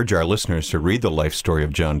 I urge our listeners to read the life story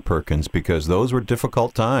of John Perkins because those were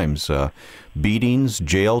difficult times. Beatings,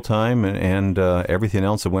 jail time, and everything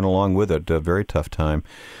else that went along with it. A very tough time.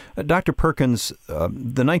 Dr. Perkins,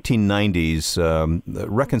 the 1990s,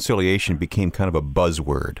 reconciliation became kind of a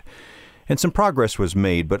buzzword. And some progress was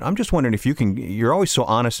made, but I'm just wondering if you're always so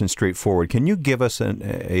honest and straightforward, can you give us an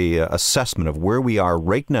assessment of where we are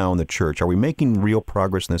right now in the church? Are we making real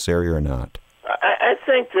progress in this area or not? I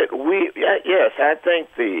think that I think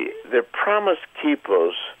the Promise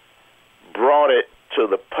Keepers brought it to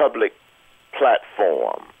the public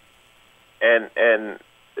platform, and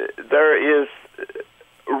there is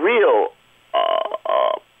real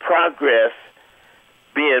progress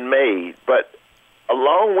being made, but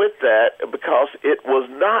along with that, because it was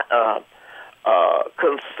not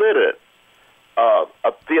considered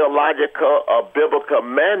a theological or biblical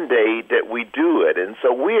mandate that we do it, and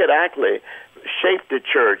so we had actually shaped the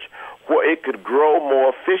church where it could grow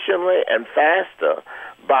more efficiently and faster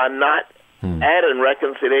by not adding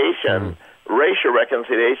reconciliation, racial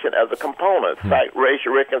reconciliation as a component. In fact,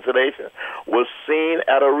 racial reconciliation was seen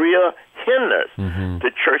as a real hindrance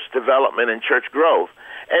to church development and church growth.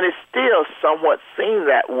 And it's still somewhat seen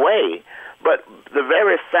that way, but the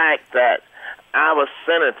very fact that our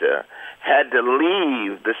senator had to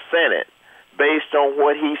leave the Senate based on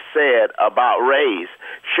what he said about race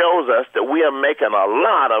shows us that we are making a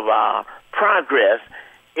lot of progress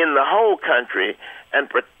in the whole country, and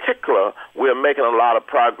particular, we're making a lot of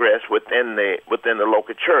progress within the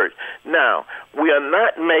local church. Now, we are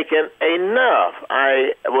not making enough.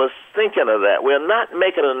 I was thinking of that. We're not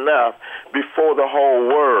making enough before the whole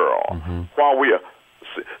world. While we are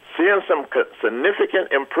seeing some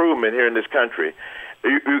significant improvement here in this country,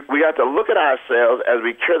 we got to look at ourselves as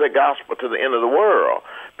we carry the gospel to the end of the world,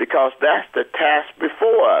 because that's the task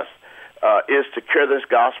before us, is to carry this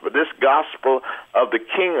gospel. This gospel of the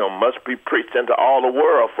kingdom must be preached into all the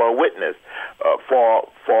world for a witness for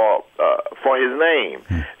his name.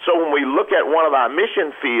 So when we look at one of our mission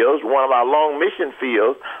fields, one of our long mission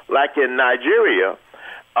fields, like in Nigeria,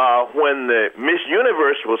 when the Miss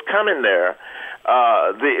Universe was coming there,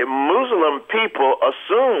 the Muslim people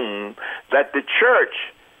assumed that the church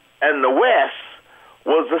and the West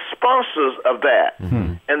was the sponsors of that.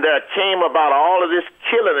 and there came about all of this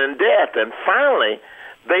killing and death. And finally,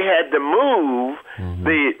 they had to move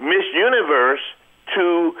the Miss Universe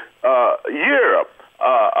to Europe,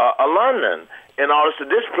 London, in order to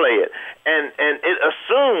display it. And it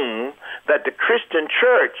assumed that the Christian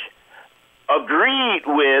church agreed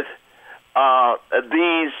with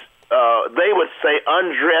these, they would say,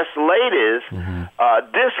 undressed ladies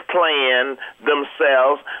displaying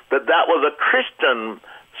themselves, that was a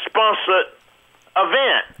Christian-sponsored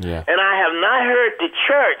event. Yeah. And I have not heard the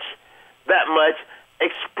church that much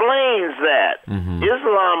explains that.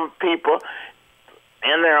 Islam people,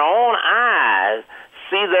 in their own eyes,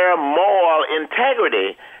 see their moral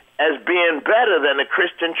integrity as being better than the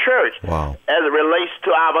Christian church as it relates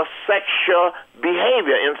to our sexual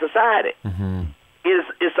behavior in society.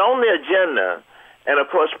 It's on the agenda, and of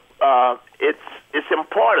course it's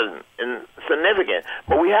important and significant,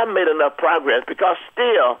 but we haven't made enough progress because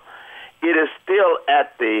it is still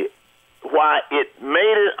at the, why it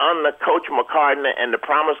made it under Coach McCartney and the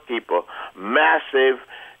Promise Keeper, massive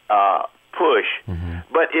push,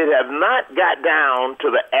 but it has not got down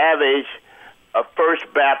to the average First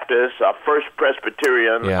Baptist or First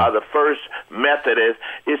Presbyterian or the First Methodist.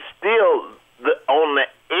 It's still on the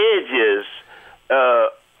edges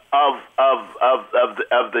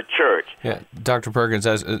of the church. Yeah, Dr. Perkins,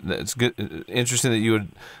 it's good, interesting that you would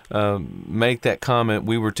make that comment.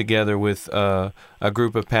 We were together with a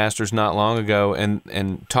group of pastors not long ago,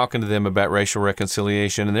 and talking to them about racial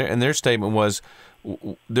reconciliation, and their statement was,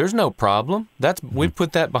 "There's no problem. We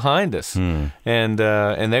put that behind us." And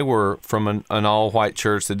they were from an all-white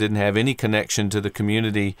church that didn't have any connection to the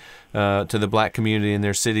community, to the black community in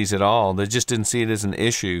their cities at all. They just didn't see it as an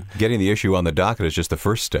issue. Getting the issue on the docket is just the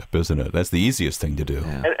first step, isn't it? That's the easiest thing to do.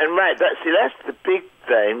 Yeah. And right, that's the big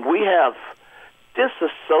thing. We have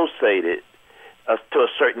disassociated, to a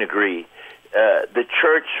certain degree, the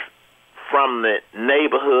church from the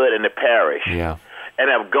neighborhood and the parish, and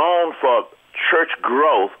have gone for church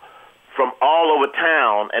growth from all over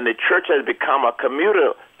town, and the church has become a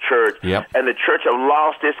commuter church, and the church has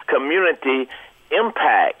lost its community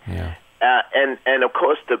impact. And of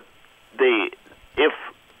course, if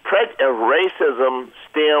racism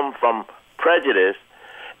stemmed from prejudice,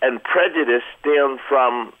 and prejudice stemmed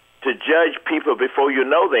from to judge people before you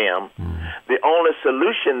know them, the only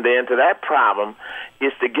solution then to that problem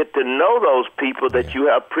is to get to know those people that you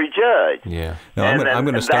have prejudged. Now, I'm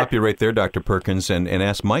going to stop you right there, Dr. Perkins, and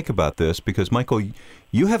ask Mike about this, because, Michael,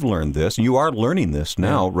 you have learned this, and you are learning this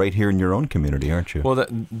now right here in your own community, aren't you? Well,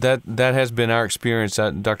 that has been our experience.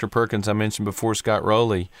 Dr. Perkins, I mentioned before, Scott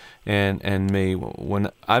Rowley and me,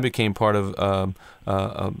 when I became part of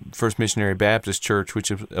First Missionary Baptist Church, which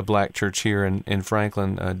is a black church here in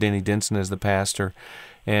Franklin. Denny Denson is the pastor,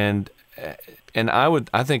 and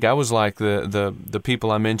I think I was like the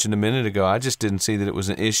people I mentioned a minute ago. I just didn't see that it was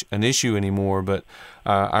an issue anymore. But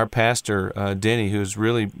our pastor, Denny, who's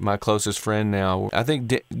really my closest friend now, I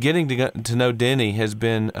think getting to know Denny has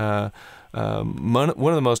been one of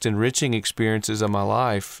the most enriching experiences of my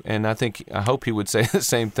life, and I hope he would say the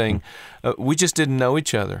same thing. We just didn't know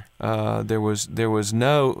each other. There wasn't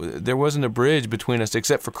a bridge between us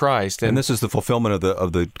except for Christ. And this is the fulfillment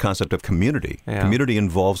of the concept of community. Community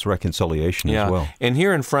involves reconciliation as well. And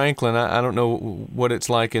here in Franklin, I don't know what it's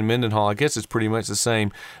like in Mendenhall. I guess it's pretty much the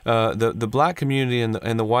same. The black community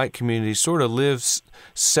and the white community sort of lives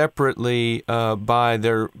separately by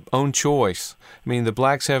their own choice. I mean, the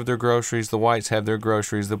blacks have their groceries, the whites have their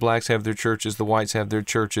groceries, the blacks have their churches, the whites have their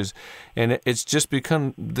churches, and it's just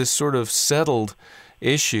become this sort of settled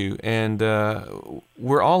issue, and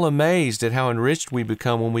we're all amazed at how enriched we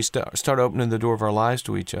become when we start opening the door of our lives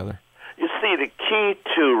to each other. You see, the key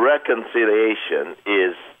to reconciliation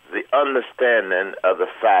is the understanding of the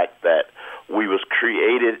fact that we was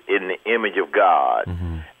created in the image of God,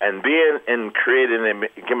 and being created in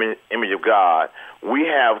the image of God, we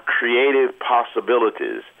have creative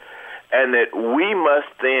possibilities, and that we must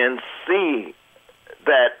then see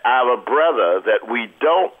that our brother that we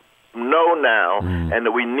don't know now and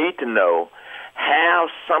that we need to know have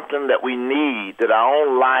something that we need, that our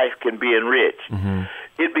own life can be enriched.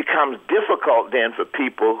 It becomes difficult then for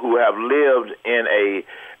people who have lived in a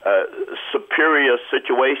superior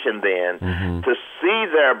situation then to see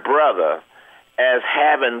their brother as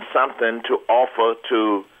having something to offer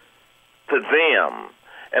to them.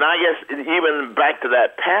 And I guess even back to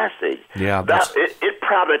that passage, it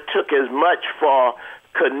probably took as much for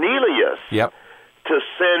Cornelius to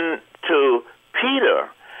send to Peter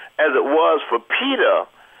as it was for Peter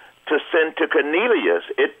to send to Cornelius.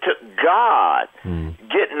 It took God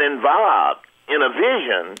getting involved in a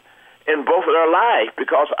vision in both of their lives,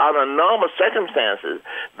 because under normal circumstances,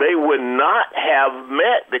 they would not have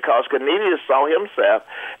met, because Cornelius saw himself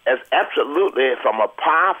as absolutely, from a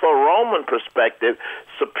powerful Roman perspective,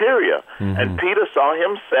 superior. And Peter saw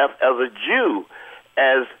himself as a Jew,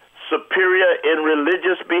 as superior in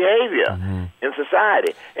religious behavior in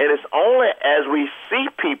society. And it's only as we see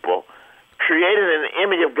people created in the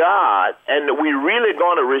image of God, and that we're really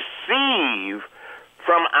going to receive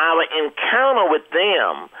from our encounter with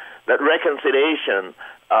them, that reconciliation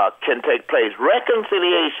can take place.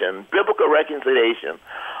 Reconciliation, biblical reconciliation,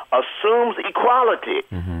 assumes equality.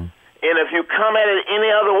 And if you come at it any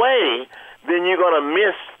other way, then you're going to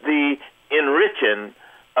miss the enriching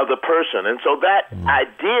of the person. And so that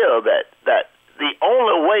idea that the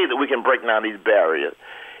only way that we can break down these barriers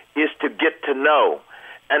is to get to know.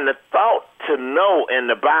 And the thought to know in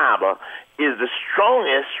the Bible is the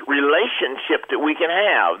strongest relationship that we can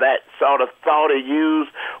have. That sort of thought is used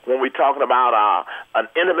when we're talking about an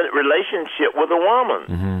intimate relationship with a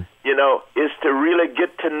woman. You know, is to really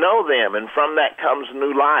get to know them, and from that comes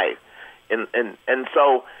new life. And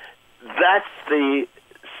so that's the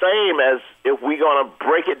same as if we're going to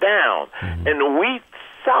break it down. And we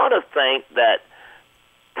sort of think that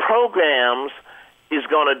programs is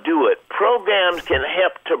going to do it. Programs can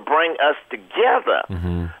help to bring us together.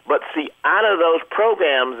 But see, out of those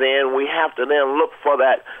programs, then we have to then look for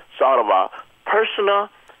that sort of a personal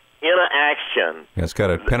interaction. It's got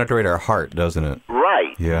to penetrate our heart, doesn't it?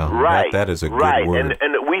 Right. Yeah. Right. That is a good word.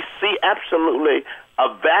 And we see absolutely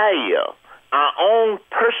a value, our own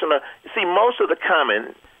personal. See, most of the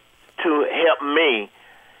coming to help me,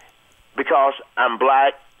 because I'm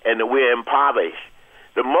black and we're impoverished,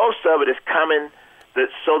 the most of it is coming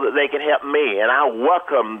so that they can help me, and I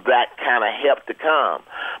welcome that kind of help to come.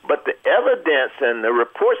 But the evidence and the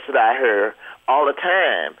reports that I hear all the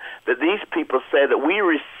time, that these people say that we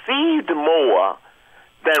received more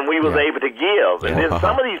than we was able to give. And then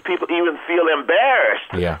some of these people even feel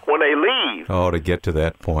embarrassed when they leave. Oh, to get to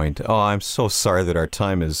that point. Oh, I'm so sorry that our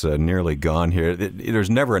time is nearly gone here. There's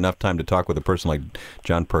never enough time to talk with a person like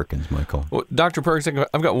John Perkins, Michael. Well, Dr. Perkins,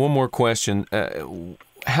 I've got one more question.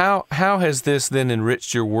 How has this then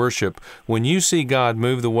enriched your worship when you see God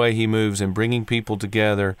move the way He moves in bringing people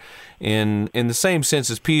together in the same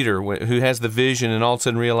sense as Peter, who has the vision and all of a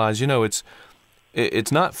sudden realized,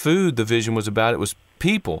 it's not food the vision was about, it was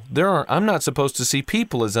people. I'm not supposed to see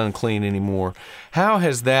people as unclean anymore. How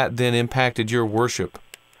has that then impacted your worship?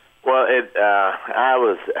 Well, I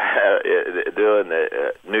was doing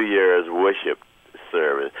the New Year's worship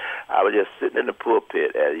service. I was just sitting in the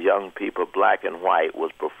pulpit as young people, black and white, was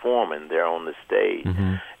performing there on the stage.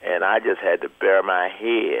 And I just had to bare my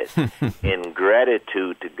head in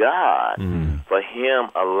gratitude to God for Him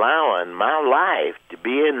allowing my life to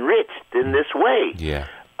be enriched in this way. Yeah.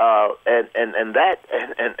 And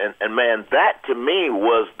man, that to me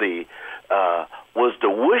was the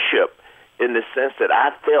worship, in the sense that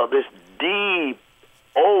I felt this deep,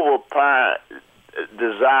 overpowering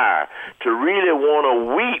desire to really want to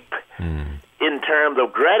weep in terms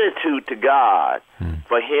of gratitude to God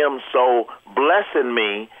for Him so blessing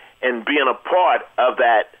me and being a part of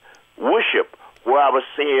that worship, where I was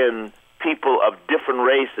seeing people of different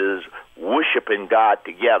races worshiping God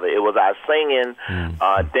together. It was our singing,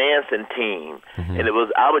 dancing team, and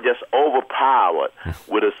I was just overpowered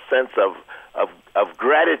with a sense of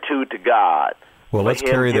gratitude to God. Well, let's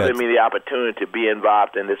carry that. Giving me the opportunity to be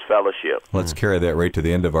involved in this fellowship. Let's carry that right to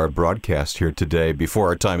the end of our broadcast here today. Before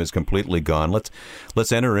our time is completely gone,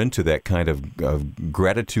 let's enter into that kind of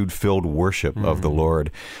gratitude-filled worship of the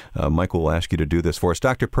Lord. Michael will ask you to do this for us.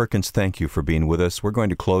 Dr. Perkins, thank you for being with us. We're going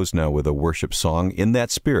to close now with a worship song in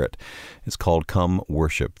that spirit. It's called "Come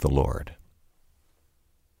Worship the Lord."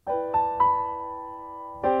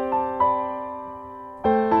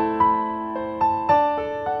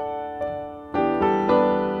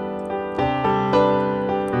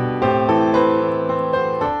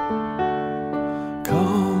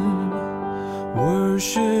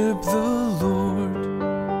 Worship the Lord,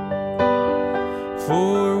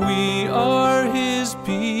 for we are His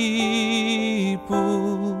people,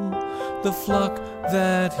 the flock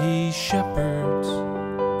that He shepherds.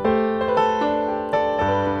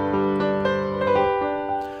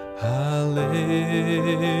 Hallelujah.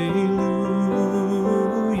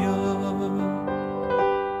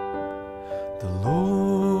 The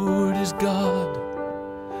Lord is God,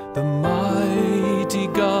 the mighty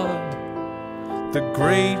God, the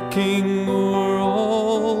great King o'er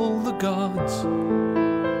all the gods.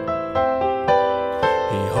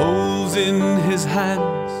 He holds in His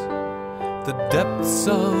hands the depths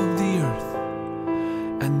of the earth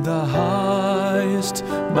and the highest highest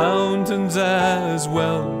mountains as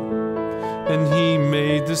well, and He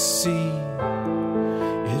made the sea.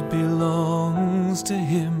 It belongs to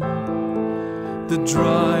Him. The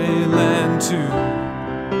dry land too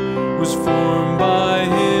was formed by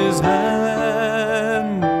His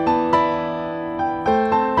hand.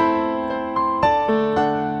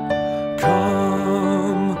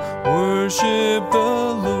 Come, worship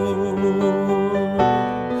the Lord,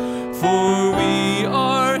 for we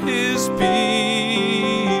are His people,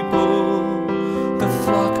 the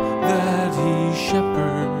flock that He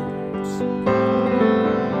shepherds.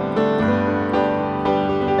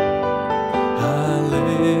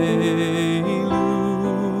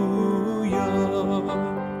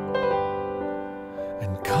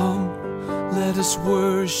 And come, let us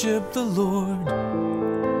worship the Lord,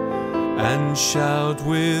 and shout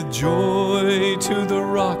with joy to the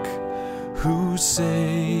rock who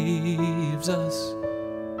saves us.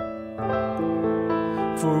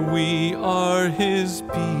 For we are His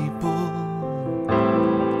people,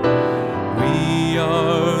 we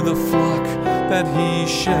are the flock that He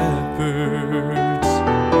shepherds.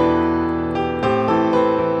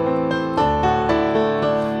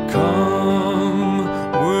 Come,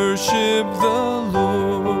 worship the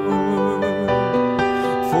Lord,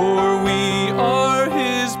 for we are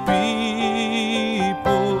His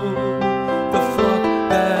people, the flock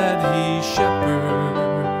that He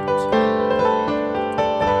shepherds.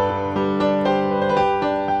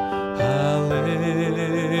 Hallelujah.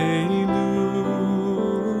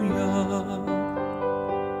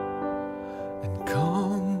 And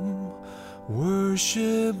come,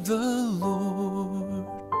 worship the Lord,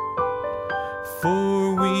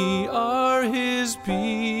 for we are His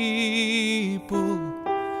people,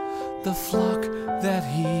 the flock that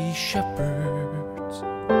He shepherds.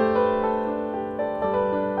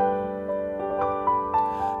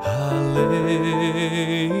 Hallelujah.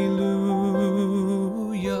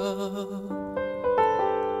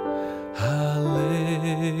 Hallelujah.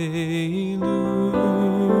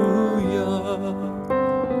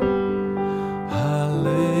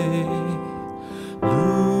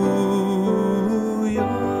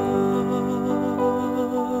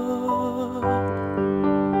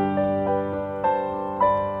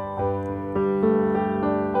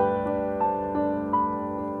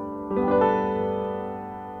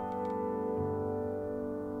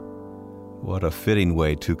 What a fitting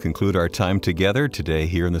way to conclude our time together today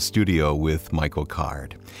here in the studio with Michael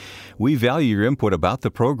Card. We value your input about the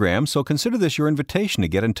program, so consider this your invitation to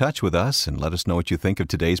get in touch with us and let us know what you think of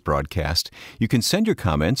today's broadcast. You can send your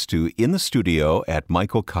comments to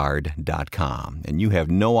inthestudio@michaelcard.com. And you have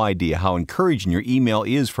no idea how encouraging your email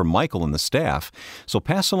is for Michael and the staff, so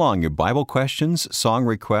pass along your Bible questions, song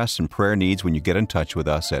requests, and prayer needs when you get in touch with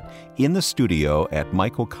us at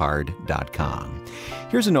inthestudio@michaelcard.com.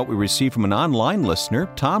 Here's a note we received from an online listener.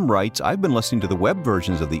 Tom writes, I've been listening to the web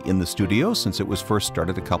versions of the In the Studio since it was first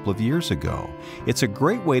started a couple of years ago. It's a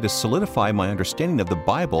great way to solidify my understanding of the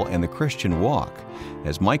Bible and the Christian walk.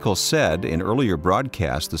 As Michael said in earlier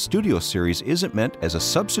broadcasts, the studio series isn't meant as a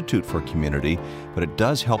substitute for community, but it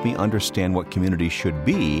does help me understand what community should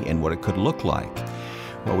be and what it could look like.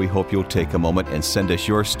 Well, we hope you'll take a moment and send us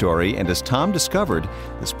your story. And as Tom discovered,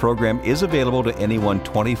 this program is available to anyone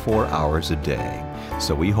 24 hours a day.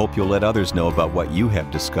 So we hope you'll let others know about what you have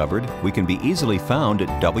discovered. We can be easily found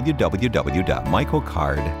at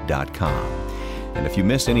www.michaelcard.com. And if you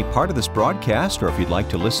missed any part of this broadcast, or if you'd like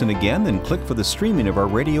to listen again, then click for the streaming of our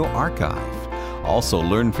radio archive. Also,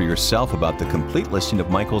 learn for yourself about the complete listing of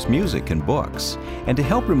Michael's music and books. And to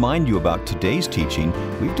help remind you about today's teaching,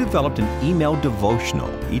 we've developed an email devotional.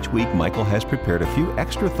 Each week, Michael has prepared a few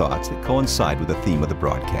extra thoughts that coincide with the theme of the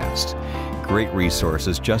broadcast. Great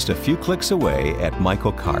resources just a few clicks away at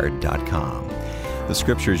michaelcard.com. The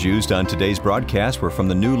scriptures used on today's broadcast were from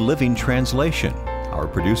the New Living Translation. Our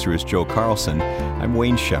producer is Joe Carlson. I'm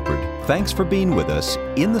Wayne Shepherd. Thanks for being with us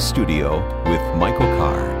in the studio with Michael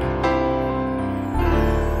Card.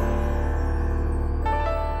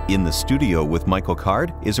 In the Studio with Michael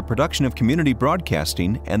Card is a production of Community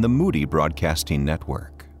Broadcasting and the Moody Broadcasting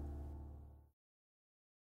Network.